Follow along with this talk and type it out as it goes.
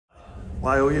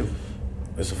Why OU?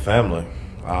 It's a family.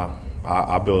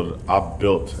 I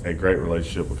built a great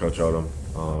relationship with Coach Odom.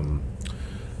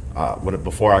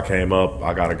 Before I came up,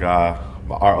 I got a guy,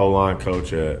 our O-line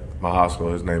coach at my high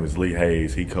school. His name is Lee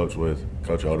Hayes. He coached with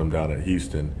Coach Odom down at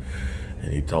Houston,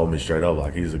 and he told me straight up,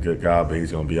 like, he's a good guy, but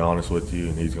he's gonna be honest with you,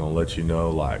 and he's gonna let you know,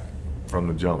 like, from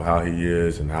the jump how he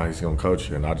is and how he's gonna coach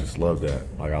you. And I just love that.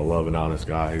 Like, I love an honest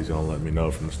guy. He's gonna let me know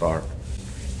from the start.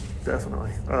 Definitely.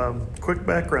 Quick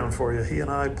background for you. He and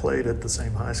I played at the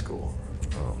same high school.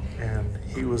 And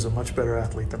he was a much better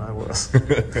athlete than I was.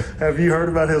 Have you heard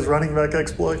about his running back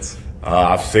exploits?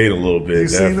 I've seen a little bit. You've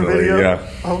seen the video? Yeah.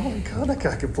 Oh my God, that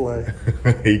guy could play.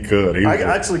 He could. I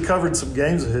actually covered some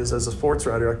games of his as a sports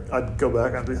writer. I'd go back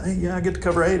and I'd be like, hey, yeah, I get to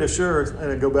cover Ada, sure.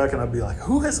 And I'd go back and I'd be like,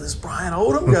 who is this Brian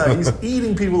Odom guy? He's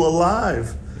eating people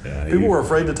alive. Yeah, people were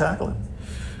afraid to tackle him.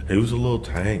 He was a little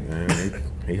tank, man.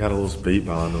 He had a little speed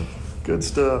behind him. Good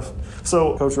stuff.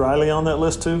 So, Coach Riley on that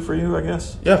list too for you, I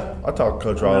guess? Yeah, I talked to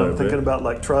Coach Riley. I'm thinking about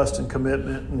like trust and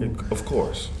commitment and of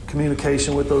course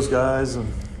communication with those guys.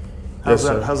 And how's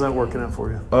that working out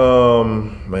for you?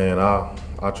 Man,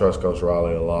 I trust Coach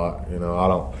Riley a lot. You know,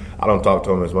 I don't talk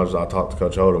to him as much as I talk to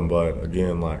Coach Odom, but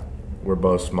again, like, we're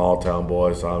both small town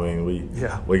boys. So, I mean,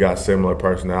 we got similar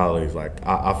personalities. Like,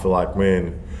 I feel like me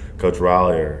and Coach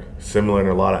Riley are similar in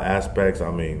a lot of aspects.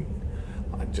 I mean,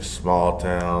 just small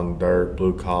town, dirt,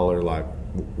 blue collar, like,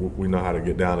 we know how to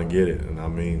get down and get it. And I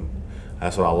mean,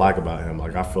 that's what I like about him.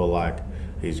 Like, I feel like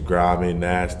he's grimy,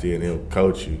 nasty, and he'll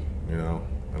coach you, you know.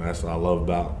 And that's what I love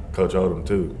about Coach Odom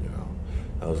too, you know.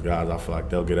 Those guys, I feel like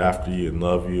they'll get after you and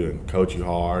love you and coach you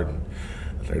hard, and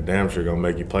they're damn sure gonna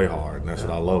make you play hard, and that's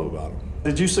what I love about them.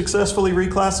 Did you successfully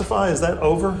reclassify? Is that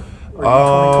over? Are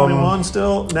you 2021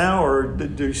 still now, or are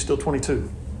you still 22?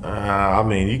 I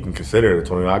mean, you can consider it a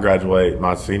 21. I graduated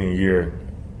my senior year,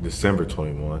 December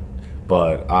 21,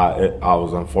 but I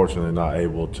was unfortunately not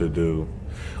able to do.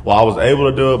 Well, I was able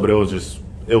to do it, but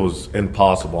it was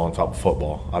impossible on top of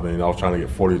football. I mean, I was trying to get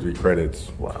 43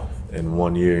 credits in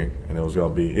 1 year, and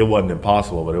it wasn't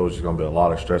impossible, but it was just going to be a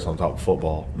lot of stress on top of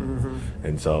football. Mm-hmm.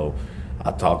 And so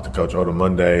I talked to Coach Odom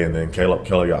Monday, and then Caleb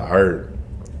Kelly got hurt,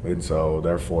 and so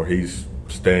therefore he's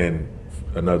staying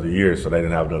another year, so they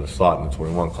didn't have another slot in the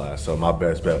 21 class. So my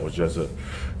best bet was just to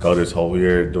go this whole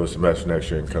year, do a semester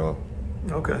next year, and come.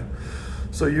 Okay.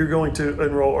 So you're going to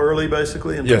enroll early,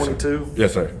 basically, in 22?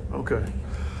 Yes, sir. Okay.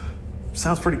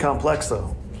 Sounds pretty complex,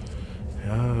 though.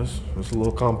 Yeah, it's a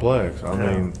little complex. I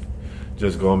mean,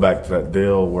 just going back to that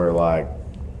deal where, like,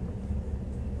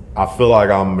 I feel like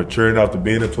I'm mature enough to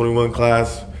be in the 21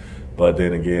 class, but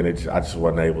then again, I just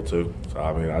wasn't able to. So,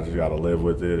 I mean, I just got to live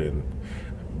with it and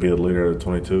be a leader of the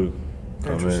 22,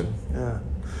 come in. Yeah.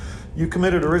 You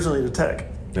committed originally to Tech.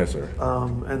 Yes, sir.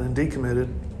 And then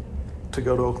decommitted to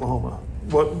go to Oklahoma.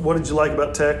 What did you like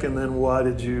about Tech, and then why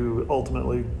did you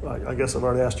ultimately, I guess I've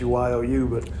already asked you why OU,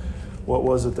 but what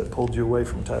was it that pulled you away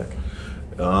from Tech?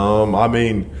 I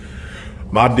mean,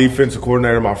 my defensive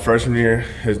coordinator my freshman year,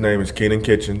 his name is Kenan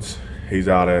Kitchens. He's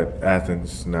out at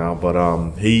Athens now, but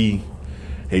he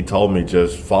told me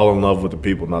just fall in love with the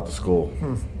people, not the school.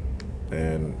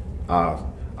 And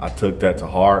I took that to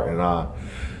heart, and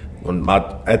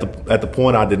at the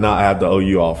point I did not have the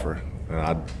OU offer,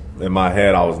 and in my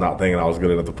head I was not thinking I was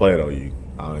good enough to play at OU.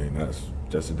 I mean, that's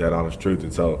just a dead honest truth.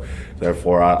 And so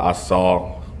therefore I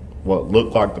saw what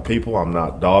looked like the people. I'm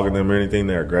not dogging them or anything.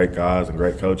 They're great guys and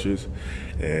great coaches,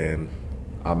 and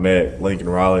I met Lincoln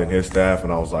Riley and his staff,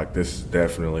 and I was like, this is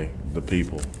definitely the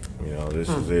people. You know, this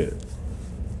is it.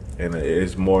 And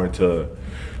it's more into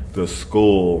the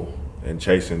school and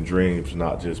chasing dreams,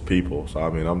 not just people. So,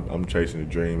 I mean, I'm chasing a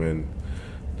dream, and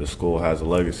the school has a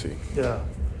legacy. Yeah.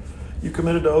 You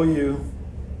committed to OU,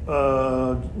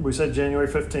 we said January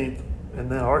 15th, and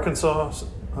then Arkansas,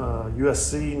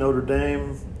 USC, Notre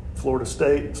Dame, Florida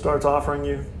State starts offering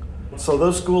you. So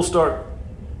those schools start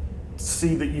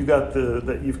see that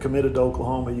that you've committed to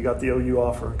Oklahoma, you got the OU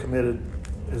offer, committed.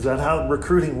 Is that how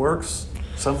recruiting works?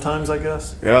 Sometimes, I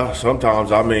guess? Yeah,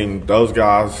 sometimes. I mean, those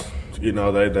guys, you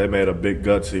know, they made a big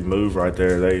gutsy move right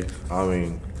there.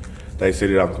 They see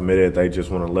that I'm committed. They just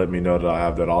want to let me know that I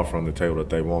have that offer on the table, that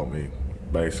they want me.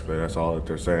 Basically, that's all that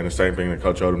they're saying. The same thing that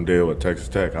Coach Odom did with Texas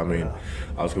Tech. I mean,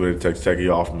 I was committed to Texas Tech. He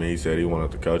offered me. He said he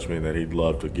wanted to coach me and that he'd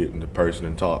love to get in person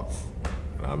and talk.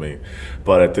 I mean,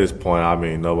 but at this point, I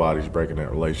mean, nobody's breaking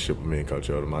that relationship with me and Coach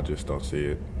Odom. I just don't see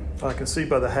it. I can see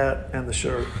by the hat and the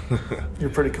shirt. You're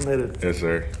pretty committed. Yes,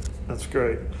 sir. That's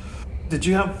great. Did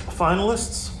you have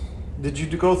finalists? Did you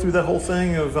go through that whole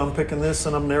thing of I'm picking this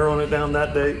and I'm narrowing it down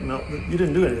that date? No, you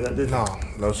didn't do any of that, did you?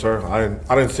 No, sir.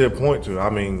 I didn't see a point to it. I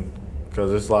mean,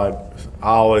 because it's like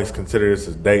I always consider this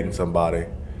as dating somebody.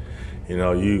 You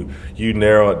know, you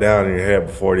narrow it down in your head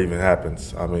before it even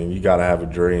happens. I mean, you got to have a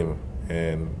dream,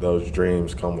 and those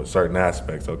dreams come with certain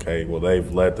aspects. Okay, well,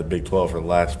 they've led the Big 12 for the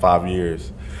last 5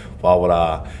 years. Why would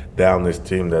I down this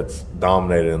team that's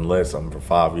dominated and led something for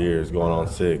 5 years, going on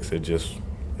 6?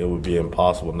 It would be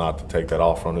impossible not to take that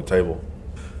offer on the table.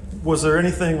 Were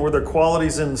there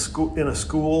qualities in a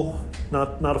school,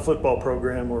 not a football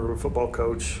program or a football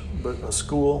coach, but a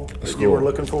school that you were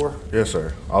looking for? Yes,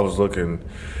 sir. I was looking.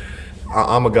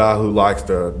 I'm a guy who likes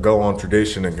to go on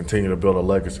tradition and continue to build a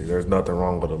legacy. There's nothing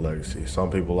wrong with a legacy.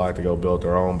 Some people like to go build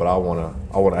their own, but I want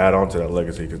to add on to that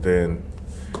legacy, because then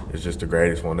it's just the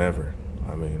greatest one ever.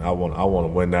 I mean, I want to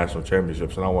win national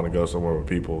championships, and I want to go somewhere with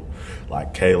people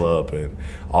like Caleb and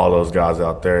all those guys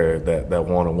out there that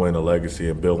want to win a legacy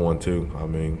and build one too. I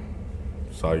mean,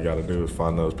 that's all you got to do is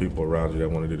find those people around you that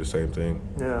want to do the same thing.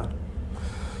 Yeah.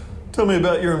 Tell me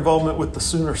about your involvement with the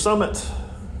Sooner Summit.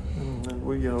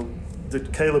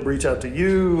 Did Caleb reach out to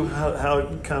you? How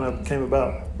it kind of came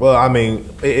about? Well, I mean,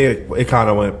 it kind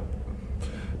of went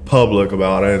public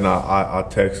about it, and I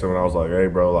texted him and I was like, "Hey,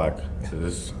 bro, like,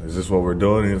 is this what we're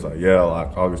doing?" And he was like, "Yeah,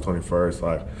 like August 21st,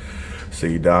 like,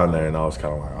 see you down there." And I was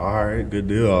kind of like, "All right, good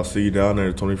deal. I'll see you down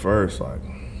there the 21st. Like,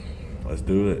 let's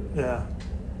do it." Yeah.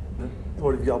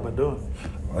 What have y'all been doing?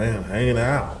 Man, hanging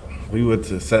out. We went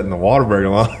to sit in the Waterbury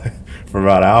line for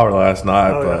about an hour last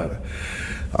night,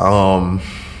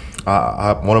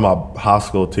 one of my high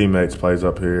school teammates plays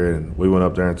up here, and we went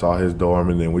up there and saw his dorm,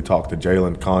 and then we talked to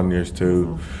Jalen Conyers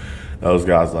too, those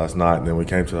guys last night, and then we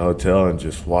came to the hotel and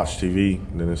just watched TV.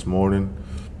 And then this morning,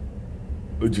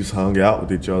 we just hung out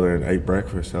with each other and ate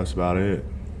breakfast. That's about it.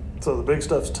 So the big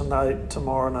stuff's tonight,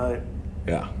 tomorrow night.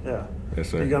 Yeah. Yeah. Yes,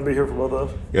 sir. You gonna be here for both of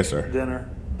those? Yes, sir. Dinner.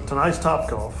 Tonight's Top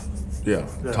Golf. Yeah,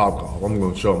 Top Golf. I'm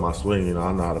gonna show my swing. You know,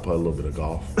 I know how to play a little bit of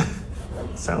golf.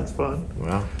 Sounds fun.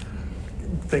 Well.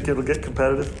 Think it'll get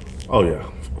competitive? Oh, yeah,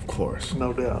 of course.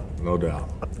 No doubt. No doubt.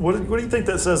 What do you think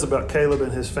that says about Caleb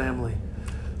and his family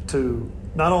to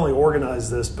not only organize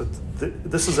this, but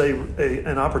this is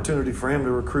an opportunity for him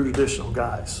to recruit additional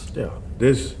guys? Yeah,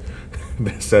 this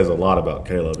says a lot about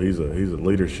Caleb. He's a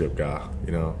leadership guy.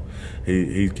 You know,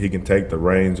 he can take the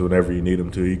reins whenever you need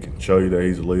him to. He can show you that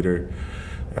he's a leader,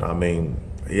 and I mean,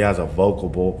 he has a vocal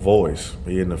voice.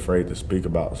 He isn't afraid to speak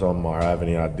about something or have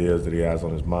any ideas that he has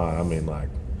on his mind. I mean, like,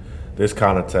 this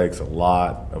kind of takes a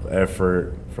lot of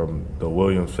effort from the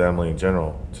Williams family in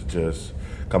general to just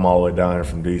come all the way down here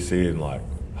from D.C. and, like,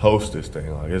 host this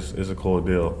thing. Like, it's a cool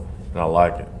deal, and I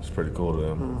like it. It's pretty cool to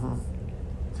them.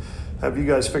 Mm-hmm. Have you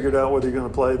guys figured out whether you're going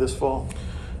to play this fall?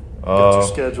 Got your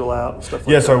schedule out and stuff like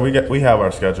that? Yes, sir. We have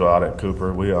our schedule out at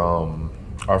Cooper. We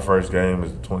our first game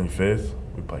is the 25th.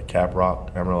 We play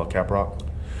Amarillo Caprock.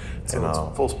 So it's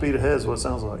full speed ahead is what it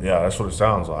sounds like. Yeah, that's what it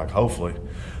sounds like, hopefully.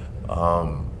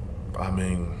 I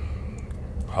mean,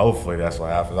 hopefully that's what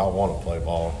happens. I want to play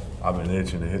ball. I've been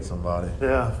itching to hit somebody.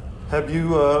 Yeah. Have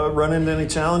you run into any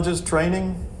challenges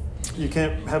training? You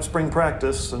can't have spring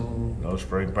practice. No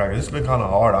spring practice. It's been kind of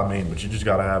hard, I mean, but you just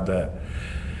got to have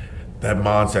that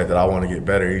mindset that I want to get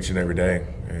better each and every day.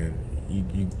 And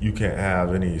you can't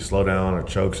have any slowdown or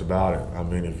chokes about it. I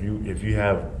mean, if you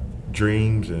have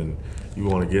dreams and you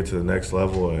want to get to the next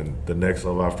level, and the next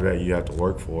level after that you have to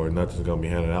work for it, nothing's going to be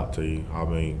handed out to you. I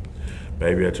mean,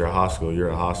 maybe at your high school you're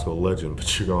a high school legend,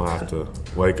 but you're going to have to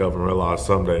wake up and realize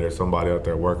someday there's somebody out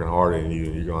there working harder than you,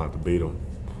 and you're going to have to beat them.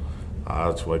 I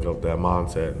just wake up with that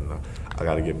mindset, and I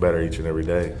got to get better each and every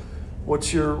day.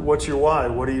 What's your why?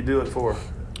 What do you do it for?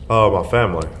 My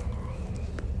family,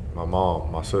 my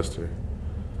mom, my sister.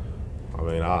 I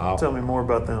mean, tell me more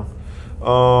about them.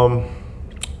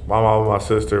 My mom and my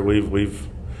sister, we've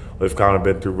kind of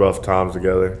been through rough times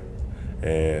together,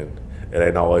 and it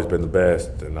ain't always been the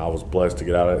best. And I was blessed to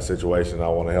get out of that situation. I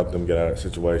want to help them get out of that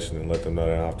situation and let them know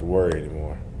they don't have to worry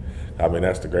anymore. I mean,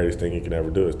 that's the greatest thing you can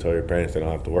ever do, is tell your parents they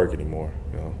don't have to work anymore.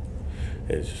 You know,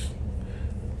 it's just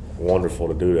wonderful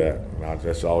to do that. And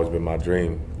that's always been my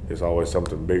dream. It's always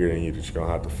something bigger than you that you're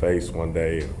gonna have to face one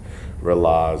day and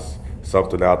realize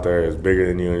something out there is bigger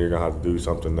than you, and you're going to have to do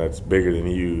something that's bigger than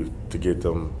you to get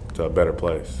them to a better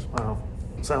place. Wow.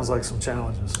 Sounds like some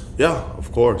challenges. Yeah,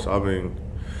 of course. I mean,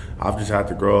 I've just had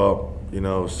to grow up, you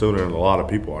know, sooner than a lot of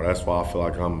people are. That's why I feel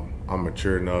like I'm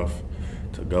mature enough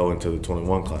to go into the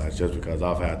 21 class, just because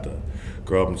I've had to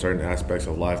grow up in certain aspects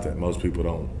of life that most people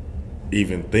don't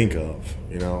even think of,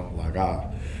 you know. Like,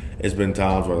 it's been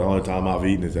times where the only time I've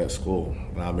eaten is at school.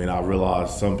 I mean, I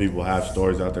realize some people have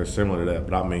stories out there similar to that,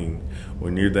 but I mean,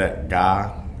 when you're that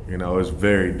guy, you know, it's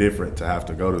very different to have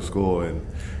to go to school and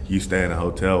you stay in a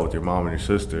hotel with your mom and your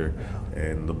sister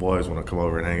and the boys want to come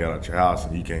over and hang out at your house,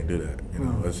 and you can't do that. You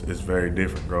know, it's very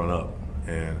different growing up,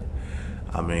 and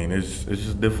I mean, it's just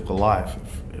a difficult life.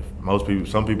 If most people,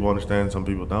 some people understand, some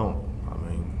people don't. I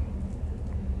mean,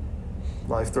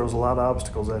 Life throws a lot of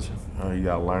obstacles at you. you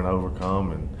got to learn to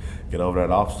overcome and get over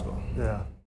that obstacle. Yeah.